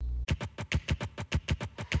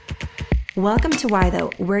Welcome to Why Though.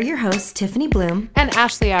 We're your hosts, Tiffany Bloom and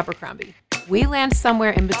Ashley Abercrombie. We land somewhere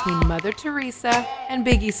in between Mother Teresa and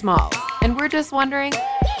Biggie Smalls, and we're just wondering,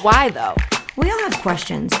 why though? We all have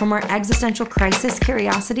questions, from our existential crisis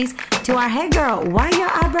curiosities to our, hey girl, why your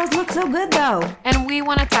eyebrows look so good though? And we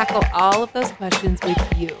want to tackle all of those questions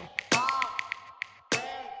with you.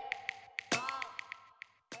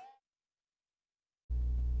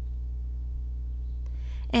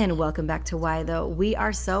 And welcome back to Why Though. We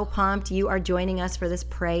are so pumped you are joining us for this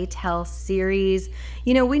Pray Tell series.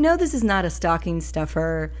 You know, we know this is not a stocking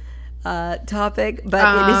stuffer topic,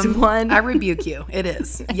 but it is one. I rebuke you. It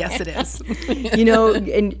is. Yes, it is. You know,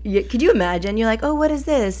 and could you imagine? You're like, oh, what is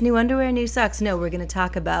this? New underwear, new socks? No, we're going to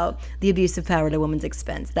talk about the abuse of power at a woman's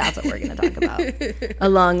expense. That's what we're going to talk about,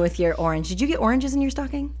 along with your orange. Did you get oranges in your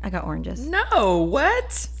stocking? I got oranges. No,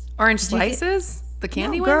 what? Orange slices? The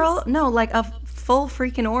candy no, ones? Girl, no, like a full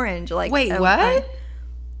freaking orange. Like, wait, what?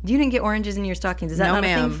 You didn't get oranges in your stockings. Is that not a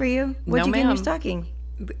thing for you? What'd you get in your stocking?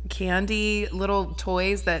 Candy, little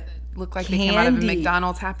toys that look like they came out of a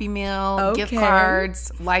McDonald's Happy Meal, gift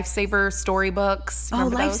cards, Lifesaver storybooks.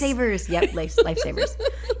 Oh, Lifesavers. Yep, Lifesavers.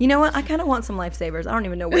 You know what? I kind of want some Lifesavers. I don't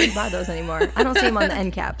even know where to buy those anymore. I don't see them on the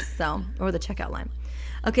end caps, or the checkout line.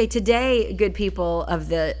 Okay, today, good people of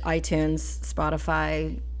the iTunes,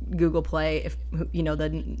 Spotify, Google Play, if you know the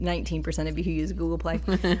 19% of you who use Google Play,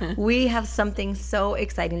 we have something so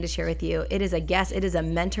exciting to share with you. It is a guest, it is a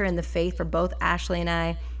mentor in the faith for both Ashley and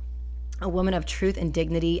I, a woman of truth and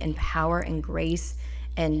dignity and power and grace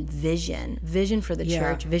and vision for the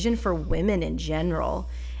church, vision for women in general.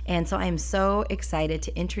 And so I am so excited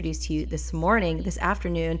to introduce to you this morning, this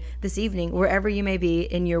afternoon, this evening, wherever you may be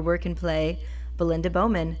in your work and play, Belinda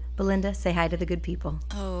Bauman. Belinda, say hi to the good people.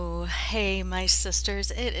 Oh, hey, my sisters.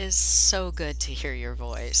 It is so good to hear your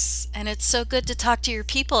voice. And it's so good to talk to your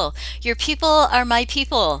people. Your people are my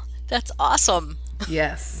people. That's awesome.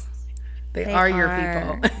 Yes. They are your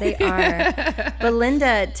people. They are.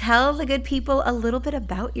 Belinda, tell the good people a little bit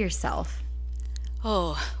about yourself.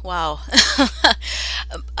 Oh, wow.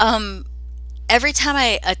 Every time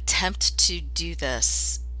I attempt to do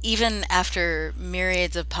this, even after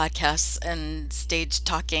myriads of podcasts and stage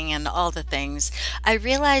talking and all the things, I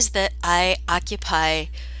realize that I occupy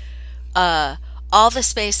all the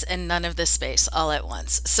space and none of the space all at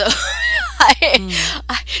once. So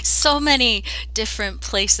so many different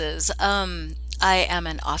places. I am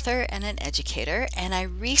an author and an educator, and I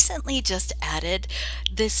recently just added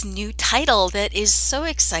this new title that is so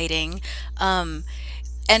exciting, and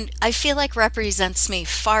I feel like represents me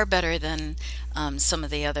far better than some of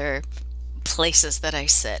the other places that I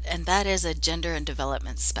sit, and that is a gender and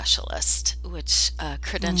development specialist, which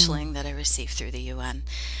credentialing that I received through the UN.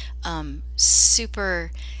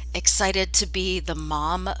 Super excited to be the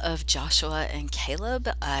mom of Joshua and Caleb.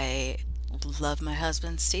 I love my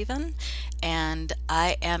husband Stephen, and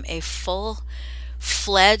I am a full-fledged,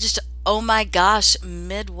 oh my gosh,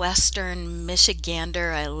 Midwestern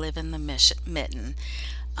Michigander. I live in the Mitten.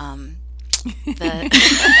 And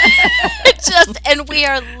we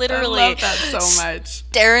are literally I love that so much.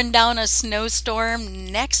 Staring down a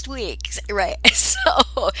snowstorm next week, right?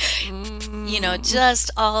 So, you know, just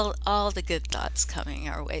all the good thoughts coming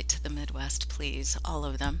our way to the Midwest, please, all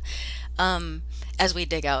of them, as we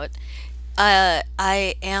dig out.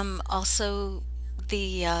 I am also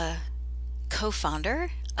the co-founder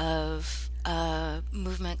of a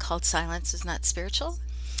movement called Silence is Not Spiritual,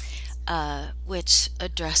 which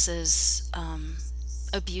addresses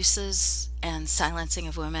abuses and silencing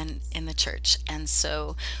of women in the church. And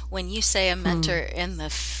so when you say a mentor in the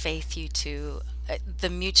faith, you two, the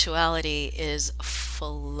mutuality is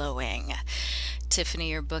flowing. Tiffany,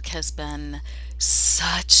 your book has been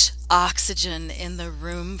such oxygen in the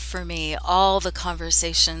room for me. All the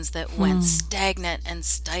conversations that went stagnant and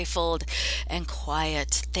stifled and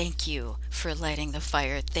quiet. Thank you for lighting the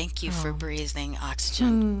fire. Thank you for breathing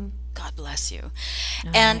oxygen. God bless you.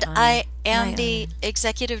 And I am the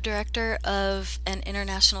executive director of an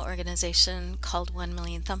international organization called 1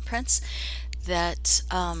 Million Thumbprints that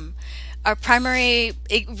our primary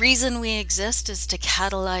reason we exist is to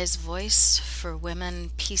catalyze voice for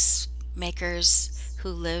women peacemakers who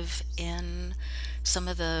live in some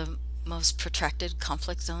of the most protracted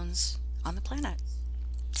conflict zones on the planet.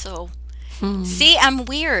 So, see, I'm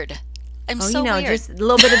weird. I'm so weird. Just a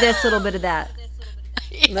little bit of this, a little bit of that.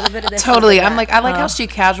 A little bit of this. Totally. I'm like, I like how she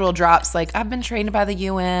casual drops. Like, I've been trained by the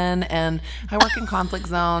UN and I work in conflict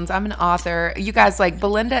zones. I'm an author. You guys, like,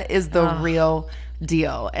 Belinda is the real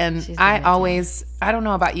deal. And She's the I real deal. always, I don't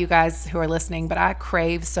know about you guys who are listening, but I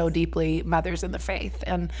crave so deeply mothers in the faith.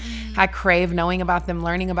 And I crave knowing about them,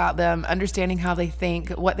 learning about them, understanding how they think,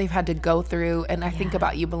 what they've had to go through. And I think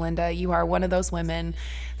about you, Belinda. You are one of those women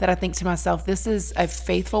that I think to myself, this is a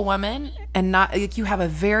faithful woman, and not like, you have a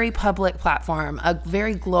very public platform, a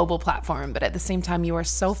very global platform, but at the same time, you are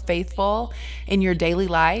so faithful in your daily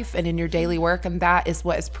life and in your daily work. And that is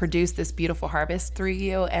what has produced this beautiful harvest through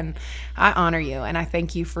you. And I honor you. And I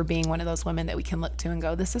thank you for being one of those women that we can look to and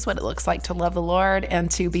go, this is what it looks like to love the Lord and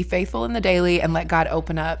to be faithful in the daily and let God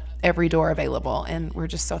open up every door available. And we're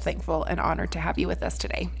just so thankful and honored to have you with us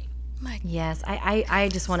today. Yes, I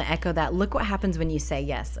just want to echo that. Look what happens when you say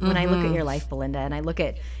yes. When I look at your life, Belinda, and I look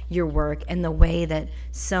at your work and the way that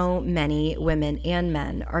so many women and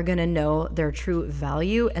men are going to know their true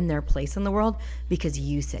value and their place in the world because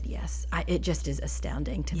you said yes. It just is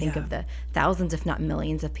astounding to think of the thousands, if not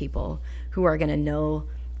millions of people who are going to know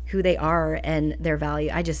who they are and their value.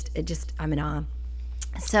 I'm in awe.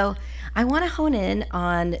 So I want to hone in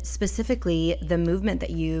on specifically the movement that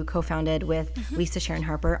you co-founded with Lisa Sharon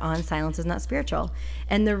Harper on Silence is Not Spiritual.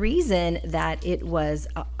 And the reason that it was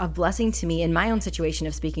a blessing to me in my own situation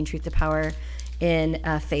of speaking truth to power in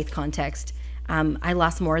a faith context, I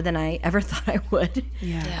lost more than I ever thought I would.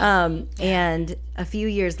 And a few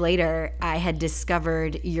years later, I had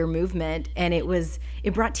discovered your movement, and it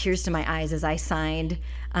brought tears to my eyes as I signed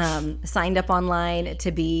up online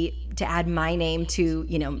to add my name to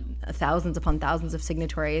thousands upon thousands of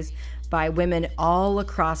signatories by women all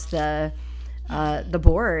across the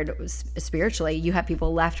board spiritually. You have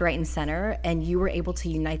people left, right, and center, and you were able to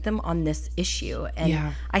unite them on this issue.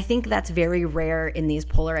 And I think that's very rare in these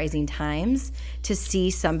polarizing times to see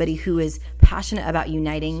somebody who is passionate about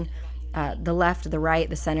uniting the left, the right,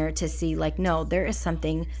 the center, to see no, there is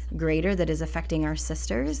something greater that is affecting our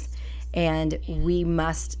sisters, and we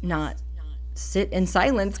must not sit in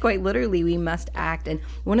silence. Quite literally, we must act. And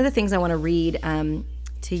one of the things I want to read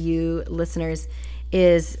to you listeners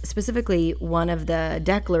is specifically one of the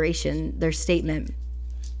declaration, their statement.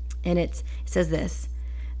 And it says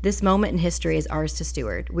this moment in history is ours to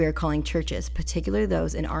steward. We are calling churches, particularly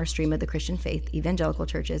those in our stream of the Christian faith, evangelical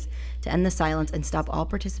churches, to end the silence and stop all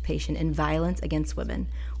participation in violence against women.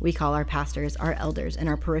 We call our pastors, our elders, and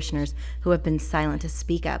our parishioners who have been silent to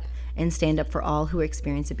speak up and stand up for all who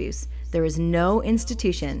experience abuse. There is no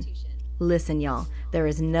institution, listen y'all, there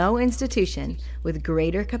is no institution with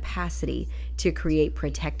greater capacity to create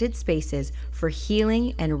protected spaces for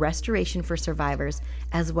healing and restoration for survivors,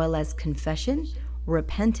 as well as confession,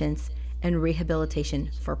 repentance, and rehabilitation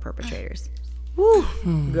for perpetrators. Woo,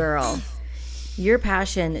 girl. Your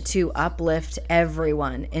passion to uplift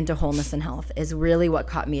everyone into wholeness and health is really what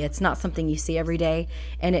caught me. It's not something you see every day,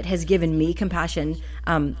 and it has given me compassion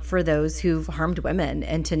for those who've harmed women,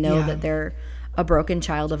 and to know that they're a broken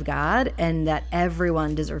child of God and that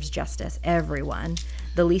everyone deserves justice. Everyone.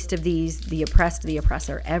 The least of these, the oppressed, the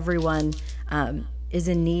oppressor, everyone is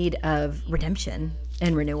in need of redemption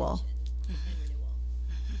and renewal.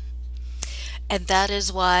 And that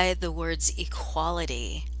is why the words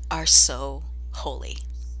equality are so holy,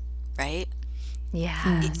 right?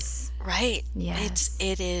 Yes. Right. Yes.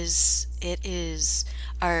 It is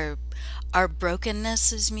our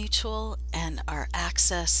brokenness is mutual, and our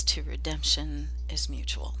access to redemption is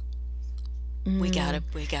mutual. We gotta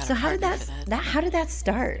So how did that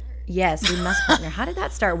start? Yes, we must partner. How did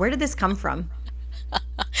that start? Where did this come from?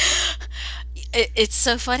 It's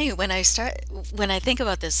so funny when I think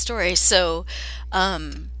about this story. So,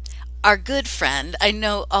 our good friend, I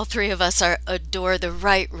know all three of us adore the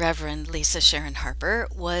Right Reverend Lisa Sharon Harper,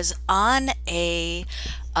 was on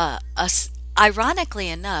ironically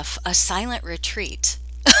enough, a silent retreat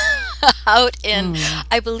out in,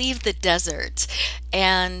 I believe, the desert.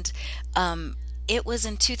 And it was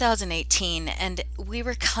in 2018, and we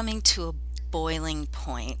were coming to a boiling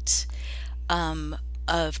point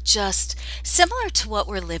of just similar to what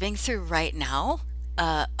we're living through right now,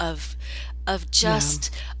 of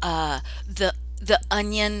just the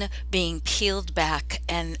onion being peeled back,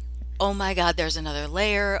 and oh my God, there's another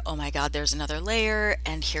layer. Oh my God, there's another layer.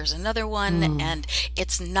 And here's another one. And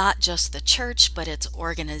it's not just the church, but it's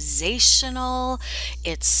organizational.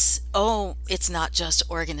 It's not just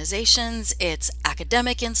organizations. It's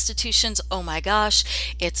academic institutions. Oh my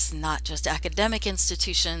gosh, it's not just academic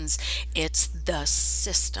institutions. It's the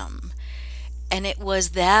system. And it was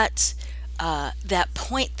that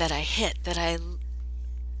point that I hit, that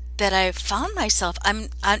I found myself, I'm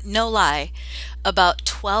no lie, about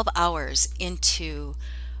 12 hours into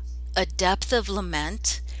a depth of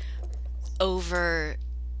lament over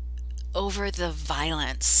the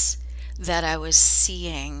violence that I was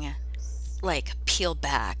seeing like peel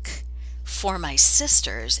back for my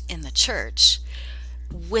sisters in the church,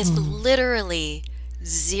 with literally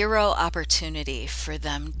zero opportunity for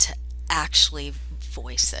them to actually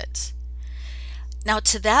voice it. Now,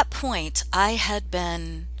 to that point, I had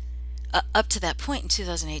been, up to that point in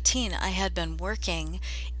 2018, I had been working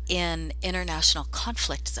in international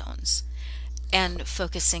conflict zones and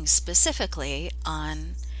focusing specifically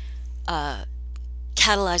on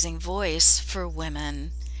catalyzing voice for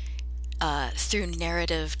women through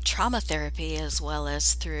narrative trauma therapy, as well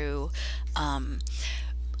as through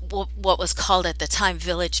what was called at the time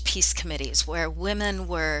village peace committees, where women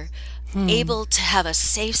were able to have a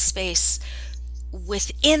safe space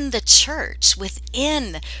within the church,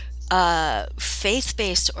 within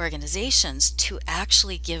faith-based organizations, to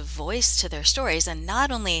actually give voice to their stories. And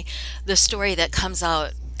not only the story that comes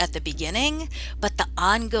out at the beginning, but the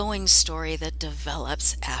ongoing story that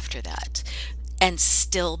develops after that, and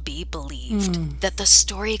still be believed, that the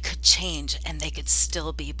story could change and they could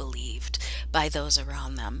still be believed by those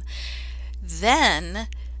around them. Then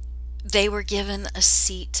they were given a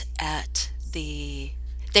seat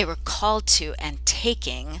they were called to and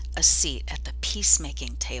taking a seat at the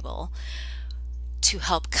peacemaking table to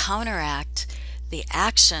help counteract the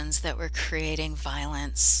actions that were creating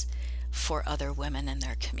violence for other women in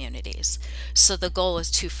their communities. So the goal was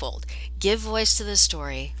twofold: give voice to the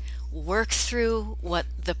story, work through what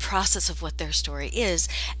the process of what their story is,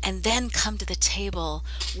 and then come to the table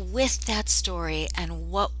with that story and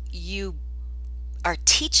what you are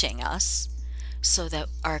teaching us, so that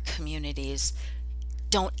our communities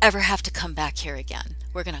don't ever have to come back here again.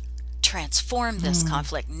 We're going to transform this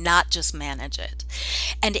conflict, not just manage it.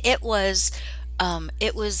 And that was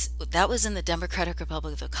in the Democratic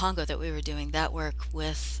Republic of the Congo that we were doing that work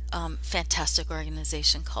with a fantastic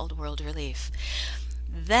organization called World Relief.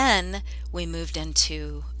 Then we moved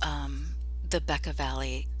into the Bekaa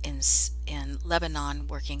Valley in Lebanon,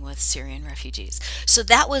 working with Syrian refugees. So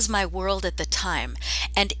that was my world at the time.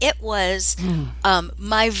 And it was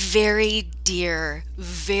my very dear,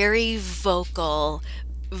 very vocal,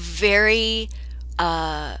 very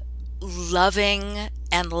loving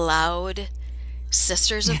and loud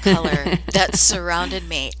sisters of color that surrounded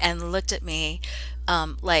me and looked at me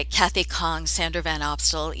like Kathy Kong, Sandra Van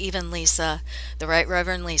Opstal, even Lisa, the Right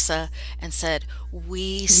Reverend Lisa, and said,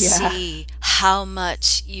 "We see how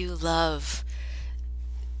much you love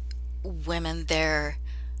women there.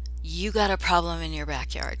 You got a problem in your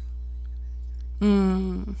backyard.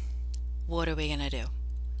 What are we going to do?"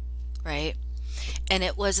 Right? And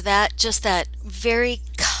it was they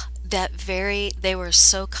were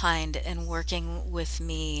so kind in working with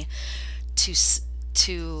me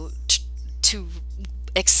to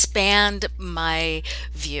expand my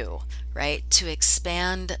view, right? To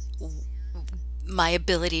expand my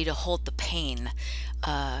ability to hold the pain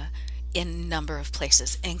in a number of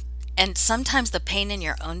places. And sometimes the pain in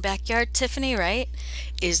your own backyard, Tiffany, right,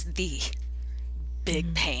 is the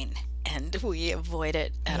big pain, and we avoid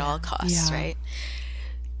it at all costs, right?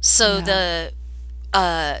 So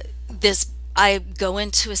I go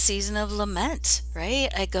into a season of lament, right?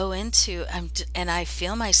 And I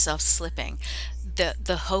feel myself slipping.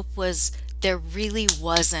 The hope was, there really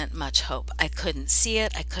wasn't much hope. I couldn't see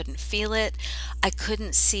it. I couldn't feel it. I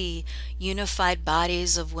couldn't see unified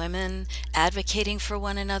bodies of women advocating for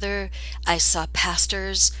one another. I saw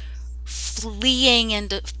pastors fleeing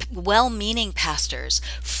into, well-meaning pastors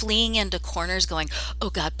fleeing into corners going, "Oh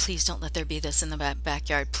God, please don't let there be this in the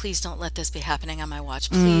backyard. Please don't let this be happening on my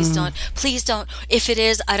watch. Please don't. If it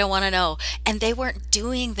is, I don't want to know." And they weren't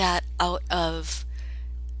doing that out of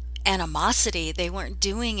animosity. They weren't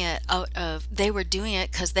doing it they were doing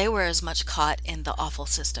it because they were as much caught in the awful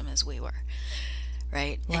system as we were,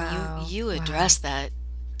 right? Wow. And you addressed that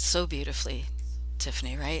so beautifully,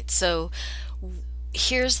 Tiffany, right? So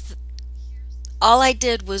all I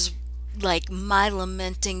did was, like, my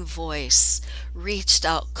lamenting voice reached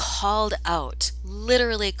out, called out,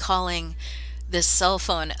 literally calling the cell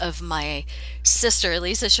phone of my sister,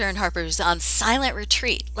 Lisa Sharon Harper, who's on silent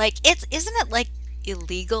retreat. Like, isn't it like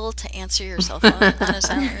illegal to answer your cell phone on a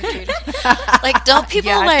silent retreat? Like, don't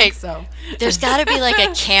people I like? think so. There's got to be like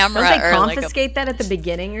a camera Don't they or like confiscate that at the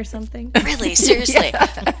beginning or something? really seriously,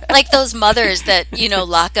 like those mothers that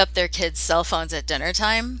lock up their kids' cell phones at dinner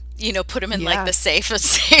time. Put them in like the safe of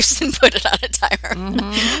safes and put it on a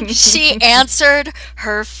timer. She answered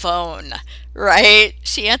her phone, right?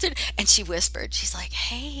 She answered and she whispered. She's like,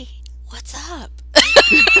 "Hey, what's up?"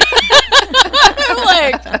 I'm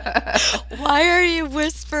like, "Why are you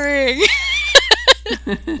whispering?"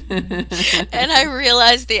 And I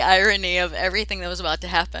realized the irony of everything that was about to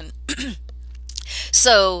happen.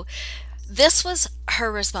 So this was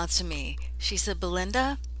her response to me. She said,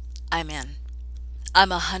 Belinda, I'm in.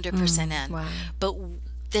 I'm 100% in. Wow. But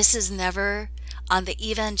this is never, on the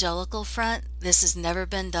evangelical front, this has never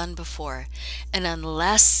been done before. And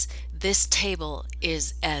unless this table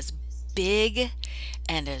is as big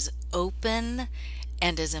and as open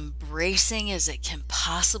and as embracing as it can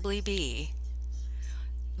possibly be,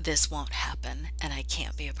 this won't happen, and I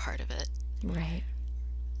can't be a part of it. Right.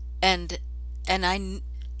 And I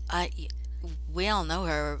we all know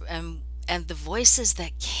her, and the voices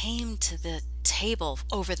that came to the table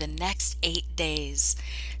over the next 8 days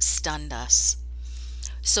stunned us.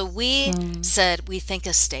 So we said, we think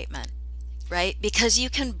a statement, right? Because you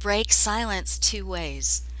can break silence two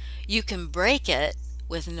ways. You can break it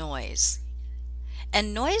with noise,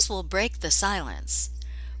 and noise will break the silence,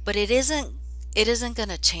 but it isn't going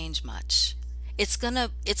to change much. It's going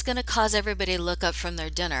to cause everybody to look up from their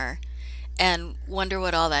dinner and wonder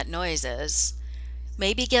what all that noise is.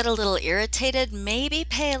 Maybe get a little irritated, maybe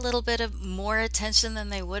pay a little bit of more attention than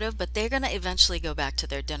they would have, but they're going to eventually go back to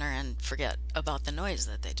their dinner and forget about the noise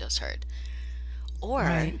that they just heard. Or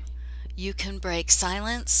Right. you can break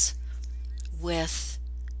silence with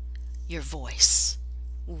your voice,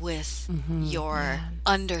 with your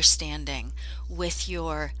understanding, with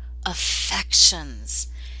your affections.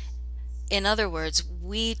 In other words,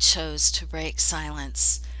 we chose to break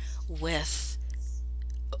silence with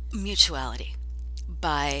mutuality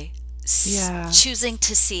by Yeah. choosing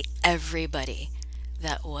to see everybody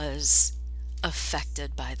that was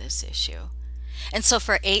affected by this issue. And so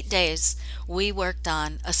for 8 days, we worked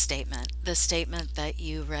on a statement, the statement that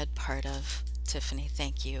you read part of, Tiffany.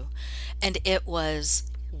 Thank you. And it was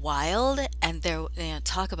wild, and there,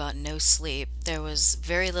 talk about no sleep. There was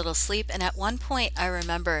very little sleep. And at one point, I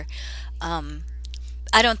remember,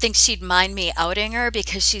 I don't think she'd mind me outing her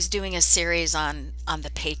because she's doing a series on the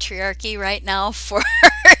patriarchy right now for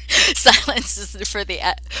silences for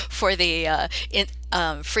the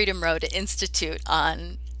Freedom Road Institute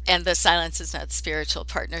on, and the Silence is Not Spiritual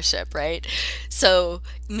partnership, right? So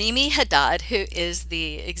Mimi Haddad, who is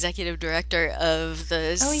the executive director of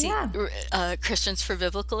the Christians for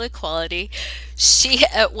Biblical Equality, she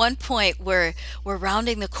at one point, we're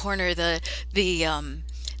rounding the corner, the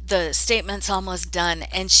statement's almost done,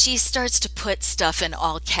 and she starts to put stuff in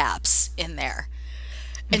all caps in there.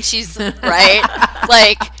 And she's right,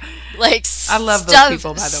 like I love those stuff,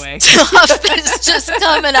 people, by the way. Stuff is just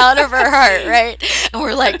coming out of her heart, right? And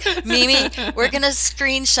we're like, Mimi, we're gonna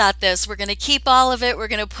screenshot this. We're gonna keep all of it. We're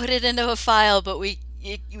gonna put it into a file, but we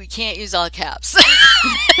can't use all caps.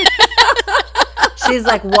 She's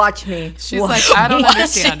like, watch me. She's Watch like, I don't me."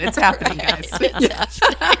 understand. It's happening, guys.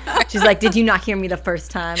 She's like, did you not hear me the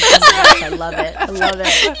first time? Oh my gosh, I love it. I love it.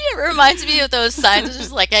 It reminds me of those signs. It's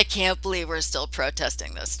just like, I can't believe we're still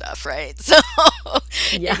protesting this stuff, right? So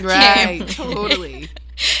Yeah. Right. Totally.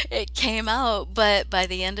 it came out, but by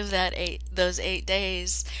the end of those 8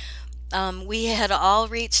 days, we had all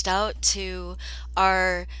reached out to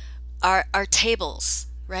our tables,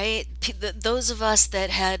 right? Those of us that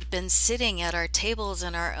had been sitting at our tables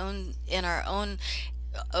in our own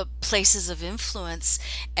places of influence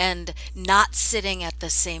and not sitting at the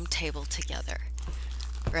same table together,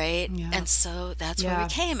 right? Yeah. And so that's where Yeah. we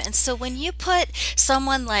came. And so when you put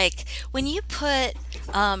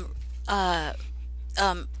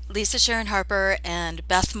Lisa Sharon Harper and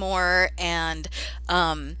Beth Moore and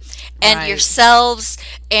Right. yourselves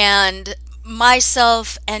and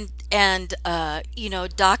myself and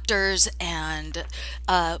doctors, and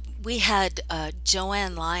we had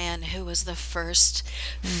Joanne Lyon, who was the first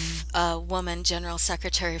woman general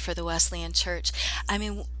secretary for the Wesleyan Church. I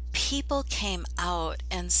mean, people came out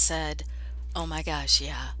and said, oh my gosh,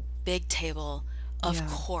 yeah, big table, of Yeah.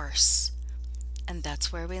 course. And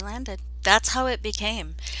that's where we landed. That's how it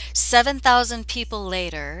became. 7,000 people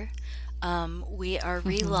later, we are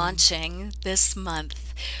relaunching this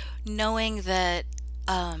month, knowing that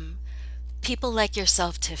people like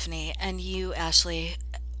yourself, Tiffany, and you, Ashley,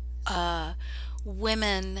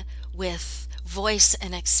 women with voice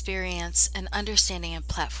and experience and understanding and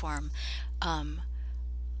platform,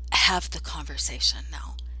 have the conversation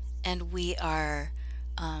now. And we are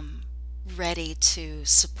ready to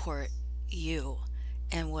support you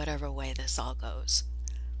in whatever way this all goes.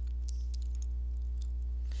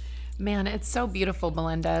 Man, it's so beautiful,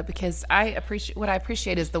 Belinda, because what I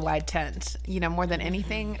appreciate is the wide tent, more than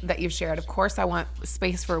anything that you've shared. Of course, I want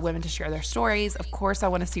space for women to share their stories. Of course, I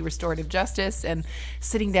want to see restorative justice and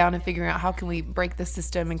sitting down and figuring out how can we break the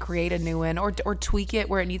system and create a new one or tweak it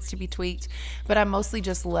where it needs to be tweaked. But I mostly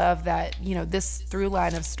just love that, this through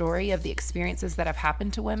line of story of the experiences that have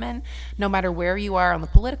happened to women, no matter where you are on the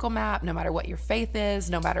political map, no matter what your faith is,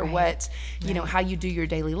 no matter what, how you do your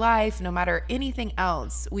daily life, no matter anything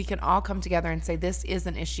else, we can all come together and say this is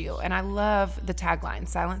an issue. And I love the tagline,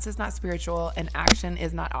 silence is not spiritual and action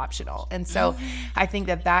is not optional. And so I think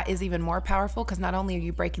that is even more powerful, because not only are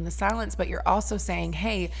you breaking the silence, but you're also saying,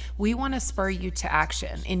 hey, we want to spur you to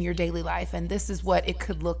action in your daily life, and this is what it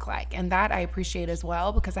could look like. And that I appreciate as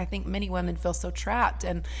well, because I think many women feel so trapped.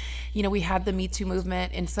 And we had the Me Too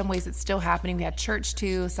movement. In some ways it's still happening. We had church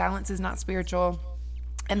too. Silence is not spiritual.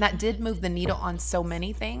 And that did move the needle on so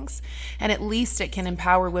many things. And at least it can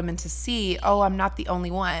empower women to see, oh, I'm not the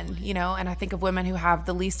only one, and I think of women who have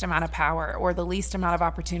the least amount of power or the least amount of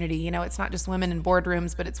opportunity. It's not just women in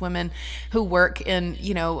boardrooms, but it's women who work in,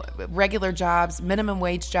 regular jobs, minimum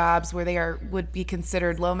wage jobs, where they would be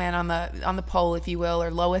considered low man on the pole, if you will,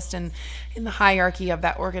 or lowest in the hierarchy of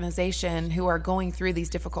that organization, who are going through these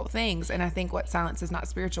difficult things. And I think what Silence is Not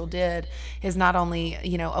Spiritual did is not only,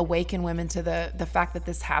 awaken women to the fact that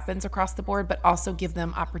this happens across the board, but also give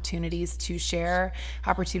them opportunities to share,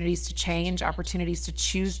 opportunities to change, opportunities to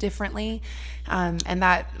choose differently. And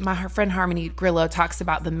that my friend Harmony Grillo talks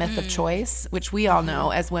about the myth of choice, which we all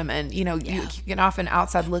know as women. You can often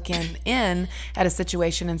outside look in at a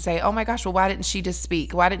situation and say, oh my gosh, well, why didn't she just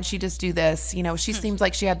speak? Why didn't she just do this? She seems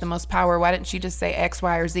like she had the most power. Why didn't she just say X,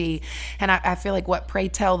 Y, or Z? And I feel like what Pray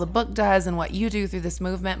Tell the book does, and what you do through this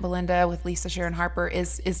movement, Belinda, with Lisa Sharon Harper,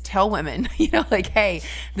 is tell women, like, hey,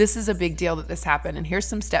 this is a big deal that this happened, and here's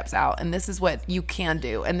some steps out, and this is what you can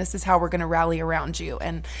do, and this is how we're going to rally around you.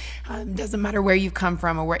 And doesn't matter where you come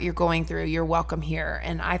from or what you're going through, you're welcome here.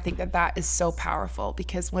 And I think that is so powerful,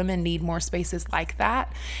 because women need more spaces like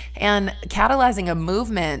that. And catalyzing a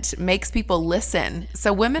movement makes people listen.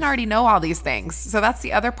 So women already know all these things. So that's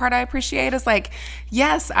the other part I appreciate, is like,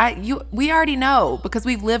 yes, we already know, because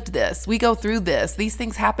we've lived this. We go through this. These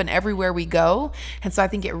things happen everywhere we go. And so I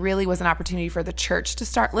think it really was an opportunity for the church to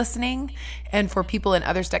start listening, and for people in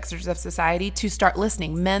other sectors of society to start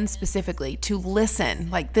listening, men specifically, to listen.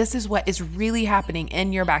 Like, this is what is really happening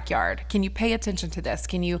in your backyard. Can you pay attention to this?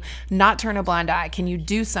 Can you not turn a blind eye? Can you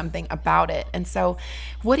do something about it? And so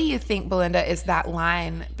what do you think, Belinda, is that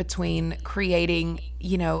line between creating,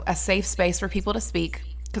 a safe space for people to speak?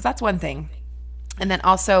 Because that's one thing. And then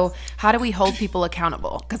also, how do we hold people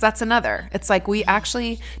accountable? Because that's another. It's like, we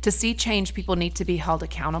actually, to see change, people need to be held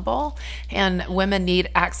accountable, and women need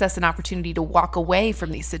access and opportunity to walk away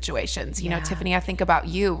from these situations. Tiffany, I think about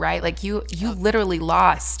you, right? Like, you literally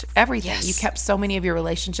lost everything. Yes. You kept so many of your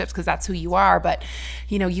relationships because that's who you are, but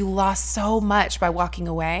you lost so much by walking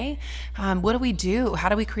away. What do we do? How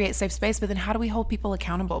do we create safe space? But then how do we hold people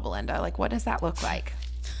accountable, Belinda? Like, what does that look like?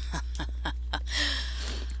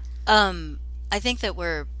 I think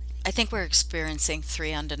we're experiencing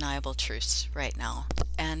three undeniable truths right now,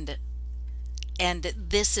 and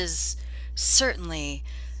this is certainly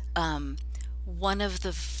one of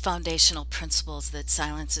the foundational principles that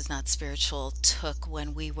Silence is Not Spiritual took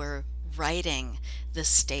when we were writing this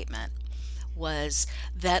statement, was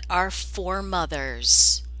that our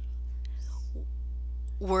foremothers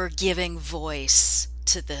were giving voice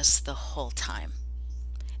to this the whole time,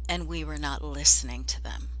 and we were not listening to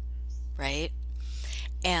them, right?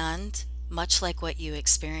 And much like what you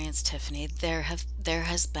experienced, Tiffany, there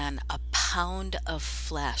has been a pound of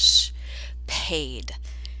flesh paid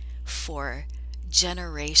for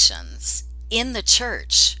generations in the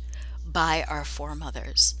church by our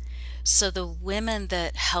foremothers. So the women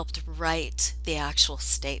that helped write the actual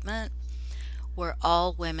statement were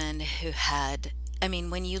all women who had,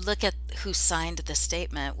 when you look at who signed the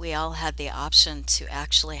statement, we all had the option to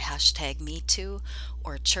actually hashtag Me Too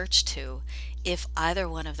or Church Too, if either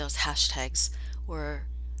one of those hashtags were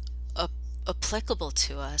applicable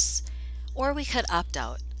to us, or we could opt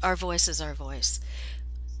out. Our voice is our voice.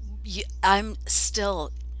 I'm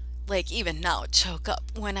still, like, even now, choke up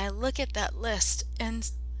when I look at that list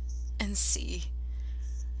and see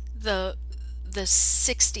the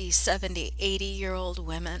 60, 70, 80-year-old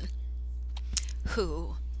women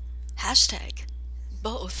who hashtag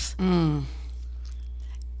both.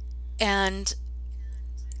 And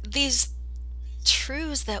these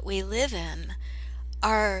truths that we live in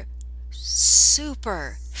are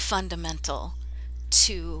super fundamental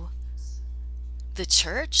to the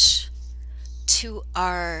church, to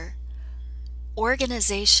our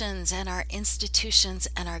organizations and our institutions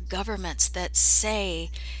and our governments that say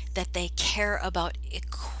that they care about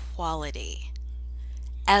equality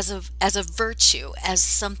as a virtue, as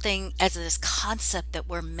something, as this concept that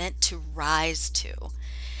we're meant to rise to.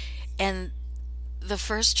 And the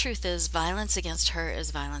first truth is violence against her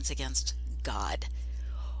is violence against God.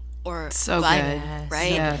 Or So good.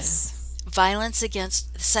 Right? Yes. Violence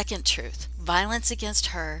against, the second truth, violence against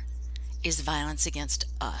her is violence against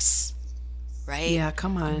us. Right? Yeah,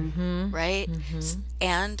 come on. Right?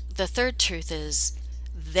 And the third truth is,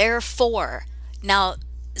 therefore. Now,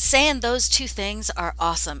 saying those two things are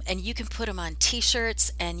awesome, and you can put them on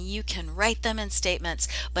t-shirts and you can write them in statements,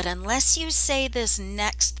 but unless you say this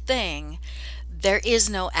next thing, there is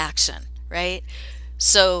no action, right?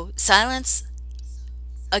 So silence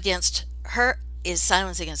against her is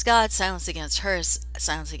silence against God, silence against her is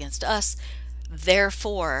silence against us.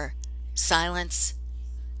 Therefore, silence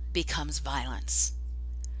becomes violence.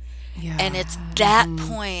 Yeah. And it's that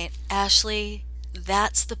point, Ashley,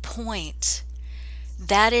 that's the point.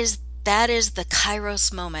 That is the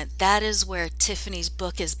Kairos moment. That is where Tiffany's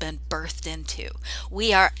book has been birthed into.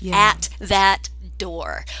 We are at that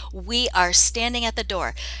door. We are standing at the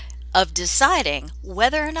door of deciding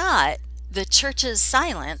whether or not the church's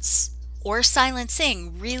silence or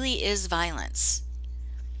silencing really is violence.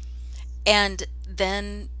 And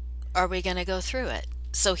then are we going to go through it?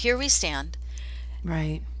 So here we stand.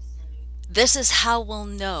 Right. This is how we'll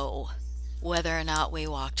know whether or not we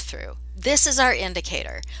walked through. This is our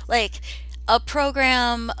indicator. Like a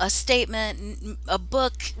program, a statement, a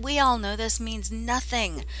book, we all know this means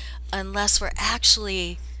nothing unless we're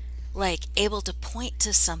actually like able to point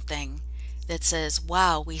to something that says,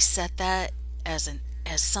 wow, we set that as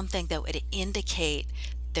something that would indicate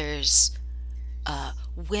there's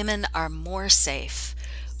women are more safe,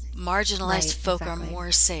 marginalized folk are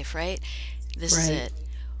more safe, right? This is it.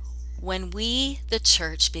 When we, the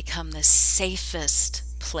church, become the safest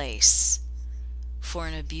place for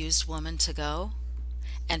an abused woman to go,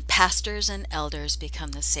 and pastors and elders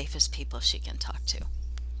become the safest people she can talk to.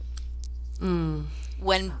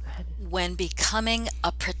 When becoming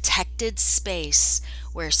a protected space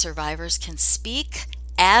where survivors can speak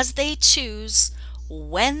as they choose,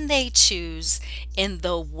 when they choose, in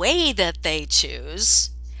the way that they choose,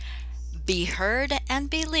 be heard and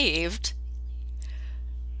believed,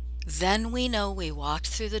 then we know we walked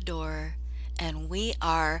through the door and we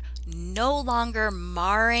are no longer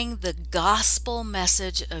marring the gospel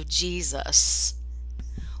message of Jesus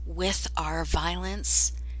with our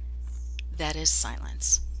violence that is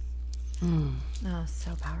silence. Oh,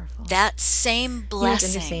 so powerful. That same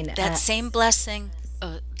blessing, interesting. same blessing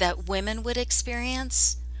that women would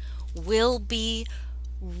experience will be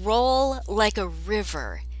roll like a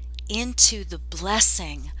river into the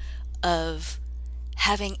blessing of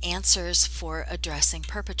having answers for addressing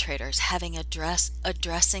perpetrators,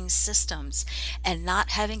 addressing systems, and not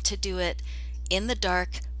having to do it in the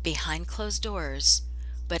dark behind closed doors,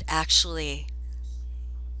 but actually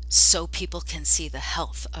so people can see the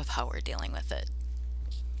health of how we're dealing with it.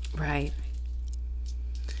 Right.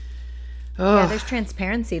 Yeah, there's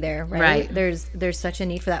transparency there, right? Right. There's such a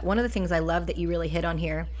need for that. One of the things I love that you really hit on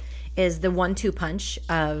here is the 1-2 punch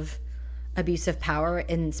of abusive power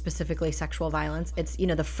and specifically sexual violence. It's,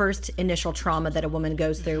 the first initial trauma that a woman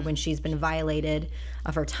goes through when she's been violated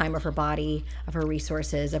of her time, of her body, of her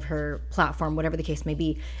resources, of her platform, whatever the case may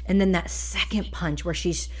be. And then that second punch where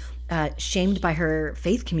she's shamed by her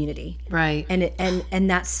faith community. Right. And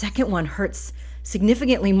that second one hurts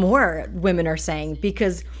significantly more, women are saying,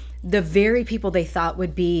 because the very people they thought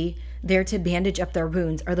would be there to bandage up their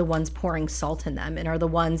wounds are the ones pouring salt in them and are the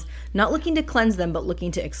ones not looking to cleanse them, but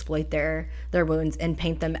looking to exploit their wounds and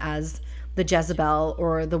paint them as the Jezebel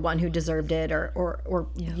or the one who deserved it or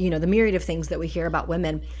the myriad of things that we hear about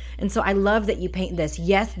women. And so I love that you paint this.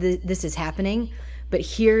 Yes, this is happening, but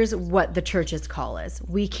here's what the church's call is.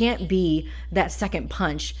 We can't be that second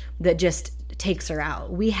punch that just takes her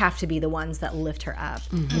out. We have to be the ones that lift her up.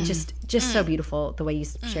 It's just so beautiful the way you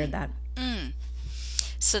shared that.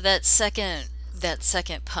 So that second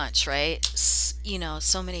punch, right?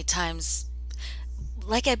 So many times,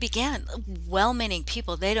 like I began, well-meaning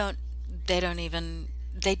people, they don't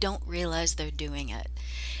realize they're doing it.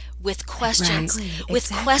 With questions,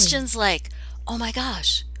 questions like, "Oh my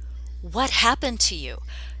gosh, what happened to you?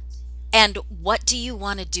 And what do you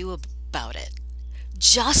want to do about it?"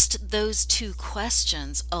 Just those two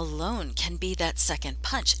questions alone can be that second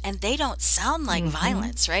punch, and they don't sound like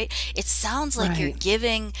violence, right? It sounds like you're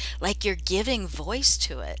giving voice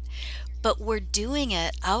to it, but we're doing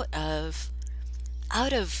it out of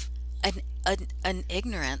an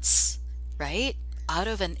ignorance, right? Out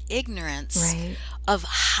of an ignorance Right. of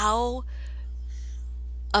how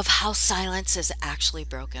silence is actually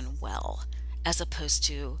broken well, as opposed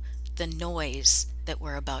to the noise that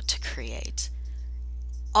we're about to create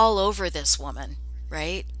all over this woman,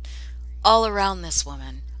 right? All around this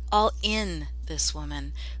woman, all in this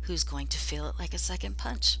woman who's going to feel it like a second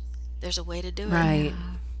punch. There's a way to do it. Right.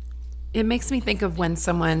 It makes me think of when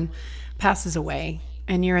someone passes away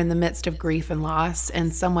and you're in the midst of grief and loss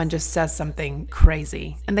and someone just says something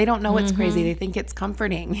crazy and they don't know it's crazy. They think it's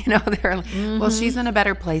comforting. You know, they're like, well, she's in a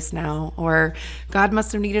better place now, or God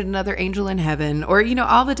must have needed another angel in heaven, or, you know,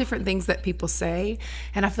 all the different things that people say.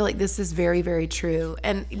 And I feel like this is very, very true.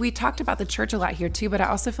 And we talked about the church a lot here too, but I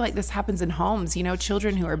also feel like this happens in homes, you know,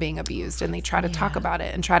 children who are being abused and they try to talk about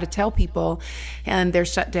it and try to tell people and they're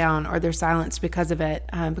shut down or they're silenced because of it,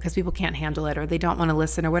 because people can't handle it or they don't want to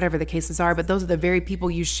listen or whatever the cases are. But those are the very people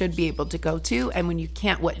you should be able to go to. And when you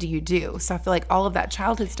can't, what do you do? So I feel like all of that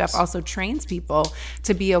childhood stuff also trains people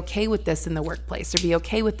to be okay with this in the workplace, or be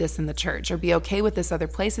okay with this in the church, or be okay with this other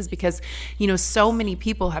places, because, you know, so many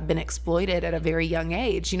people have been exploited at a very young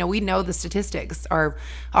age. You know, we know the statistics are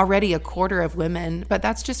already a quarter of women, but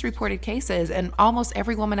that's just reported cases. And almost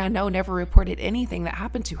every woman I know never reported anything that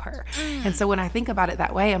happened to her. And so when I think about it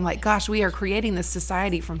that way, I'm like, gosh, we are creating this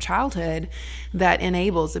society from childhood that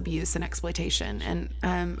enables abuse and exploitation. And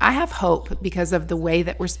I have hope because of the way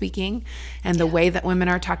that we're speaking and the way that women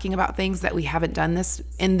are talking about things, that we haven't done this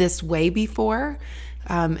in this way before.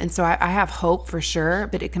 And so I have hope for sure,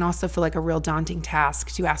 but it can also feel like a real daunting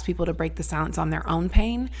task to ask people to break the silence on their own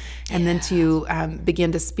pain and then to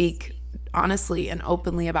begin to speak honestly and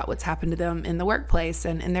openly about what's happened to them in the workplace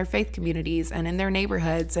and in their faith communities and in their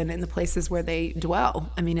neighborhoods and in the places where they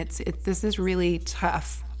dwell. I mean, this is really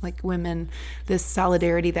tough. Like women, this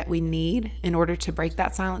solidarity that we need in order to break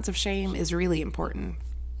that silence of shame is really important.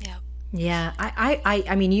 Yeah. Yeah,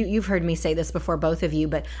 I mean, you've heard me say this before, both of you,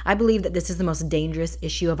 but I believe that this is the most dangerous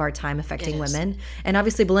issue of our time affecting women. And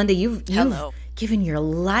obviously, Belinda, you've given your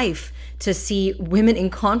life to see women in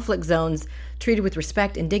conflict zones treated with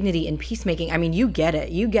respect and dignity and peacemaking. I mean, you get it.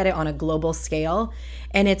 You get it on a global scale.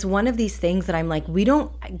 And it's one of these things that I'm like, we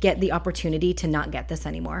don't get the opportunity to not get this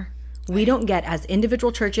anymore. We don't get, as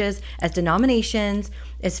individual churches, as denominations,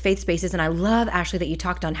 as faith spaces. And I love, Ashley, that you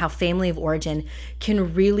talked on how family of origin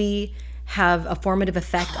can really have a formative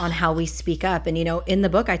effect on how we speak up. And, you know, in the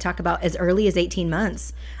book, I talk about as early as 18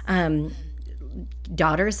 months,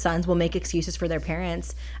 daughters, sons will make excuses for their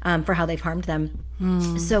parents for how they've harmed them.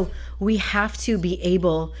 So we have to be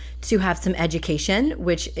able to have some education,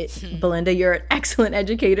 which Belinda, you're an excellent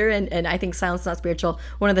educator, and I think Silence Not Spiritual,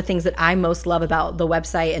 one of the things that I most love about the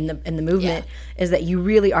website and the movement is that you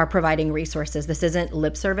really are providing resources. This isn't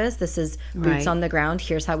lip service. This is boots on the ground.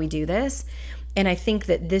 Here's how we do this. And I think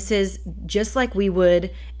that this is just like we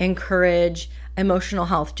would encourage emotional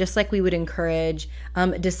health, just like we would encourage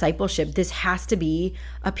discipleship. This has to be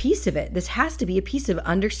a piece of it. This has to be a piece of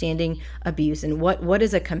understanding abuse and what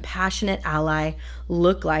does a compassionate ally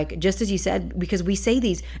look like, just as you said, because we say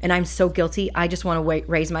these, and I'm so guilty. I just want to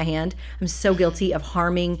raise my hand. I'm so guilty of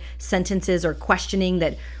harming sentences or questioning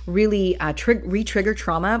that really re-trigger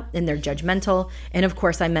trauma, and they're judgmental. And of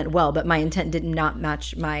course I meant well, but my intent did not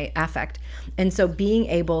match my affect. And so being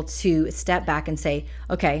able to step back and say,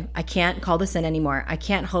 okay, I can't call this in anymore. I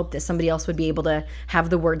can't hope that somebody else would be able to have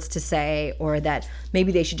the words to say, or that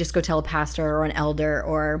maybe they should just go tell a pastor or an elder,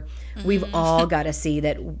 or we've all got to see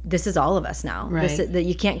that this is all of us now. Right. That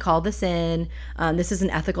you can't call this in. This is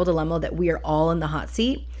an ethical dilemma that we are all in the hot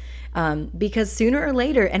seat. Because sooner or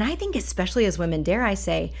later, and I think especially as women, dare I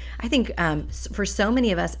say, I think for so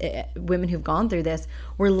many of us women who've gone through this,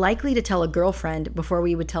 we're likely to tell a girlfriend before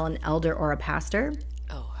we would tell an elder or a pastor.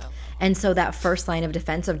 Oh, hello. And so that first line of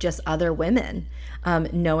defense of just other women,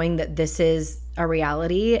 knowing that this is a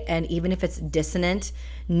reality, and even if it's dissonant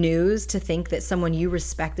news, to think that someone you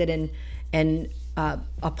respected and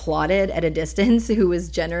applauded at a distance, who was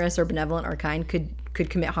generous or benevolent or kind, could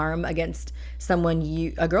commit harm against someone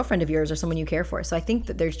a girlfriend of yours or someone you care for. So I think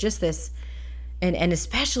that there's just this, and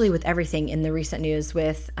especially with everything in the recent news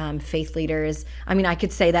with faith leaders. I mean, I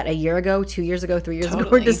could say that a year ago, 2 years ago, 3 years ago,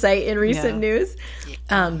 or to say in recent news.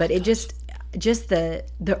 But it just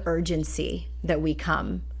the urgency that we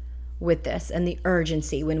come with this, and the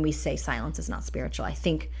urgency when we say silence is not spiritual. I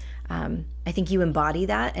think you embody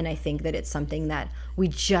that, and I think that it's something that we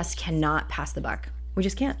just cannot pass the buck. We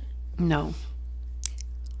just can't. No.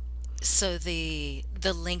 So the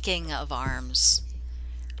linking of arms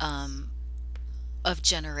of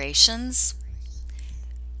generations,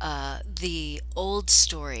 the old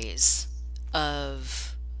stories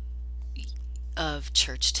of of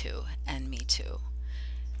Church Too and Me Too.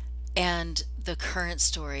 And the current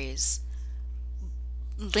stories,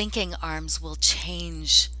 linking arms will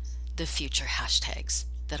change the future hashtags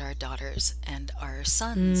that our daughters and our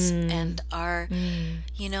sons and our,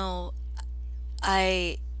 you know,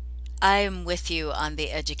 I am with you on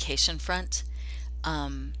the education front.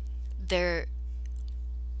 There,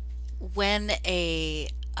 when a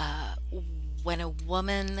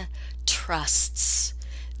woman trusts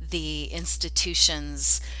the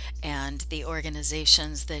institutions and the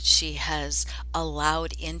organizations that she has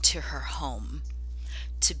allowed into her home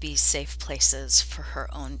to be safe places for her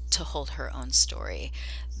own, to hold her own story,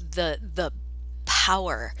 the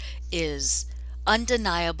power is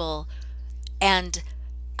undeniable, and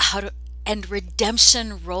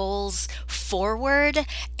redemption rolls forward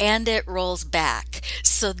and it rolls back.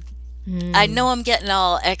 So I know I'm getting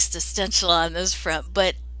all existential on this front,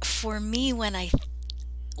 but for me, when I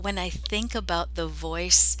think about the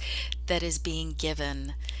voice that is being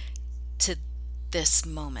given to this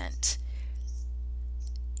moment,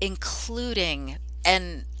 including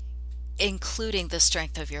the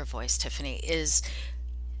strength of your voice, Tiffany, is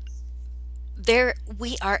there.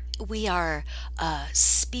 We are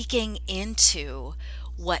speaking into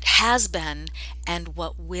what has been and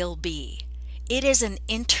what will be. It is an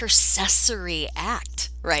intercessory act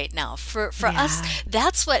right now for us.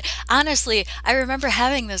 That's what, honestly, I remember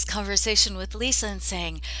having this conversation with Lisa and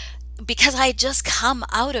saying, because I had just come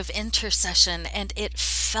out of intercession, and it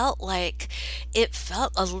felt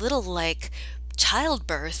a little like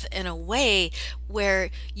childbirth in a way, where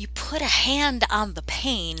you put a hand on the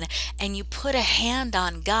pain and you put a hand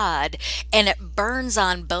on God, and it burns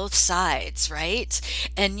on both sides, right?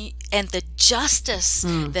 And the justice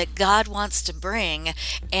that God wants to bring,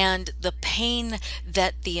 and the pain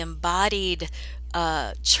that the embodied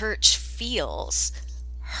church feels,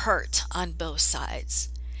 hurt on both sides.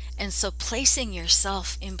 And so placing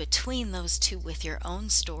yourself in between those two with your own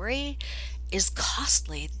story is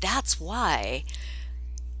costly. That's why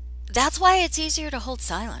it's easier to hold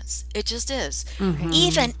silence. It just is.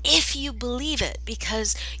 Even if you believe it,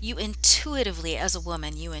 because you intuitively, as a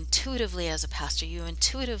woman, you intuitively as a pastor, you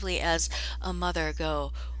intuitively as a mother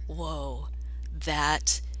go, whoa,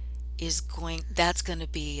 that's going to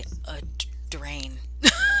be a drain.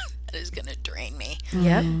 That is going to drain me.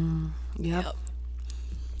 Yep.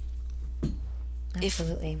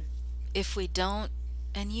 Absolutely. If we don't,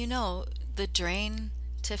 and the drain,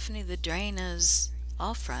 Tiffany, the drain is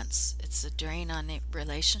all fronts. It's a drain on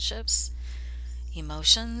relationships,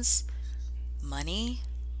 emotions, money,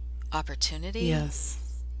 opportunity. Yes.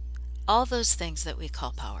 All those things that we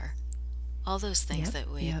call power. All those things that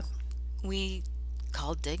we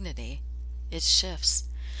call dignity. It shifts.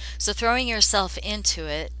 So throwing yourself into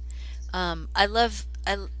it, I loved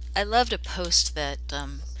a post that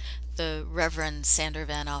the Reverend Sandra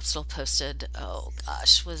Van Opstal posted,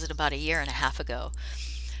 was it about a year and a half ago?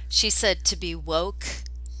 She said to be woke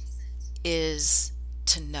is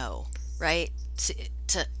to know, right?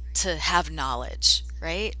 To have knowledge,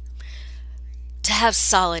 right? To have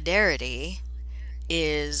solidarity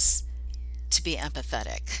is to be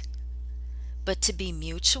empathetic. But to be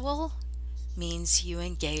mutual means you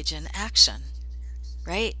engage in action,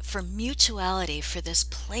 right? For mutuality, for this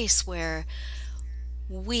place where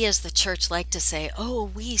we as the church like to say,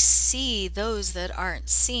 we see those that aren't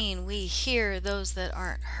seen, we hear those that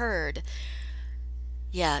aren't heard.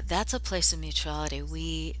 Yeah, that's a place of mutuality.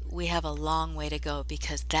 We have a long way to go,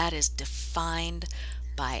 because that is defined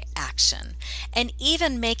by action. And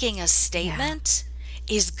even making a statement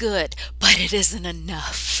is good, but it isn't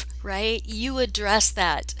enough, right? You address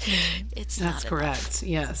that. It's That's not correct. enough.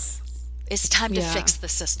 Yes. It's time to fix the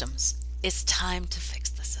systems. It's time to fix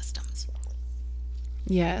the systems.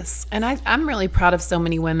 Yes. And I'm really proud of so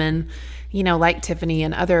many women, like Tiffany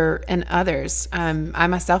and others. I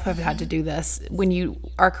myself have had to do this. When you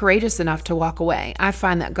are courageous enough to walk away, I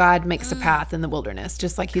find that God makes a path in the wilderness,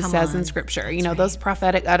 just like he says in scripture. Those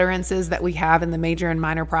prophetic utterances that we have in the major and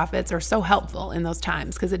minor prophets are so helpful in those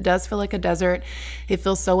times, because it does feel like a desert. It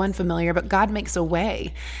feels so unfamiliar, but God makes a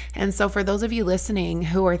way. And so for those of you listening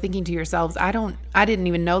who are thinking to yourselves, I didn't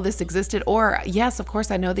even know this existed, or yes, of course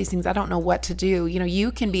I know these things, I don't know what to do.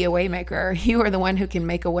 You can be a way maker. You are the one who can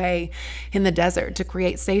make a way. in the desert, to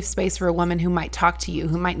create safe space for a woman who might talk to you,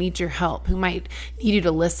 who might need your help, who might need you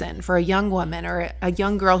to listen, for a young woman or a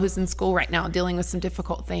young girl who's in school right now dealing with some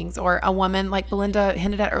difficult things, or a woman like Belinda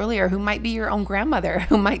hinted at earlier who might be your own grandmother,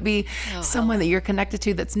 who might be someone that you're connected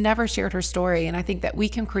to that's never shared her story. And I think that we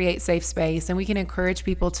can create safe space and we can encourage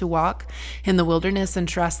people to walk in the wilderness and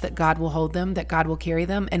trust that God will hold them, that God will carry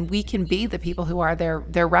them, and we can be the people who are their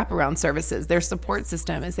wraparound services, their support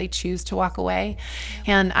system as they choose to walk away.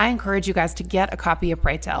 And I encourage you guys to get a copy of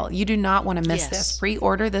Pray Tell. You do not want to miss this.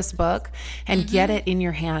 Pre-order this book and get it in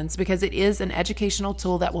your hands, because it is an educational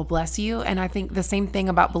tool that will bless you. And I think the same thing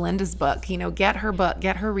about Belinda's book. Get her book,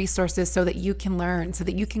 get her resources so that you can learn, so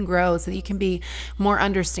that you can grow, so that you can be more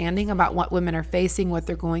understanding about what women are facing, what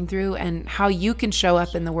they're going through, and how you can show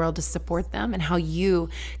up in the world to support them, and how you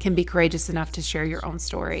can be courageous enough to share your own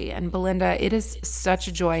story. And Belinda, it is such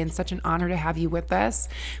a joy and such an honor to have you with us.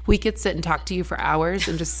 We could sit and talk to you for hours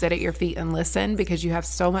and just sit at your feet and listen, because you have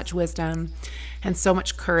so much wisdom and so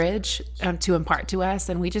much courage to impart to us.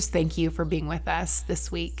 And we just thank you for being with us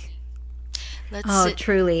this week.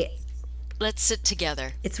 Truly. Let's sit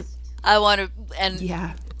together. I want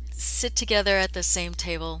to, sit together at the same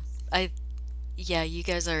table. You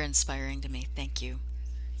guys are inspiring to me. Thank you.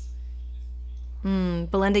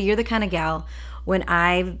 Belinda, you're the kind of gal, when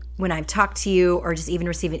I've talked to you or just even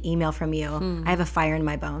received an email from you, I have a fire in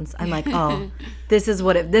my bones. I'm like, oh, this is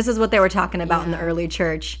what they were talking about in the early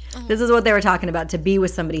church. This is what they were talking about, to be with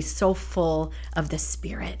somebody so full of the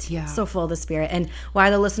Spirit, so full of the Spirit. And why,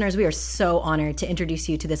 the listeners, we are so honored to introduce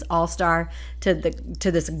you to this all-star, to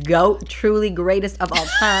this GOAT, truly greatest of all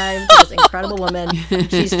time, to this incredible woman.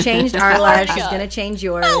 She's changed our lives. She's going to change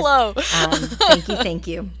yours. Hello. Thank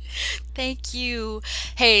you. Thank you.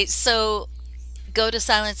 Hey, so Go to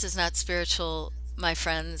Silence is Not Spiritual, my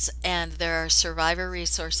friends, and there are survivor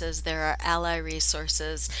resources, there are ally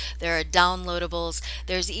resources, there are downloadables.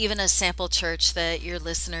 There's even a sample church that your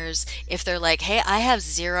listeners, if they're like, hey, I have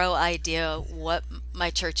zero idea what my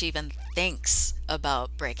church even thinks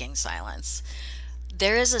about breaking silence,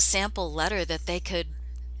 there is a sample letter that they could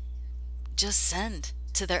just send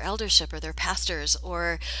to their eldership or their pastors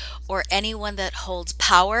or anyone that holds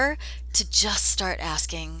power, to just start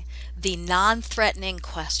asking the non-threatening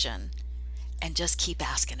question and just keep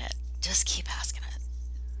asking it. Just keep asking it.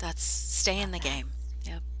 That's stay in the game.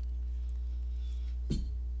 Yep.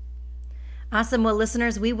 Awesome. Well,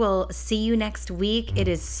 listeners, we will see you next week. It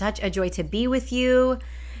is such a joy to be with you.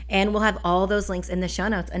 And we'll have all those links in the show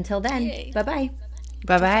notes. Until then, Yay. Bye-bye.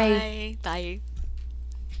 Bye-bye. Bye.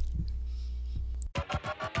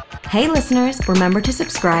 Hey, listeners, remember to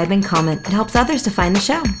subscribe and comment. It helps others to find the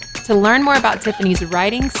show. To learn more about Tiffany's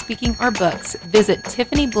writing, speaking, or books, visit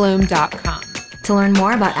TiffanyBloom.com. To learn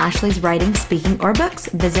more about Ashley's writing, speaking, or books,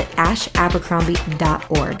 visit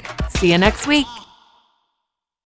ashabercrombie.org. See you next week.